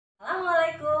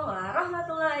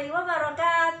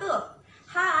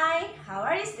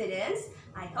Hi students,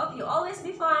 I hope you always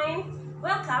be fine.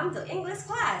 Welcome to English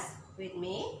class with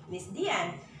me, Miss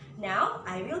Dian. Now,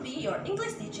 I will be your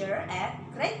English teacher at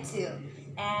grade 2.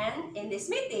 And in this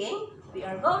meeting, we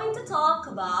are going to talk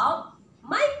about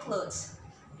my clothes.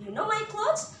 You know my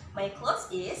clothes? My clothes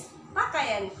is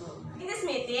pakaianku. In this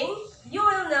meeting, you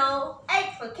will know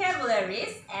 8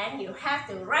 vocabularies and you have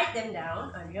to write them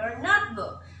down on your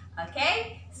notebook.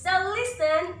 Okay? So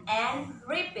listen and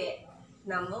repeat.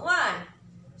 Number 1,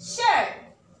 shirt.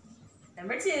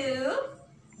 Number 2,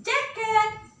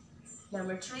 jacket.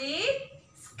 Number 3,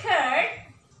 skirt.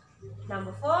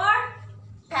 Number 4,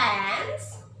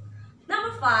 pants.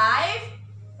 Number 5,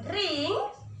 ring.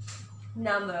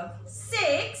 Number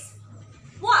 6,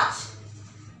 watch.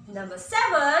 Number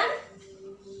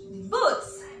 7,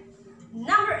 boots.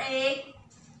 Number 8,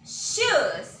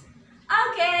 shoes.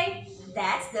 Okay,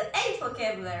 that's the 8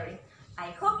 vocabulary. I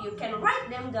hope you can write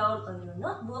them down on your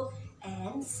notebook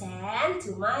and send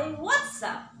to my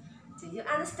WhatsApp. Do you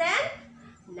understand?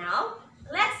 Now,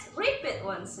 let's repeat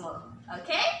once more.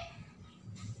 Okay?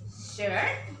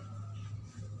 Shirt,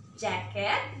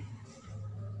 jacket,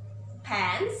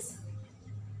 pants,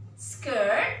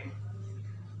 skirt,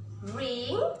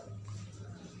 ring,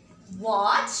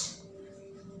 watch,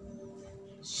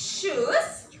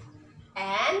 shoes,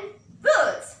 and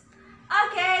boots.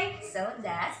 Okay, so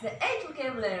that's the 8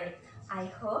 vocabulary.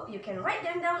 I hope you can write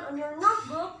them down on your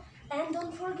notebook and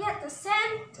don't forget to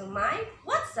send to my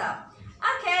WhatsApp.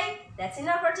 Okay, that's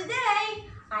enough for today.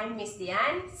 I'm Miss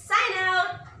Dian, sign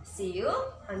out. See you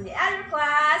on the other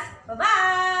class.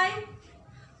 Bye-bye.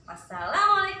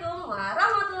 Wassalamualaikum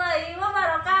warahmatullahi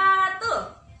wabarakatuh.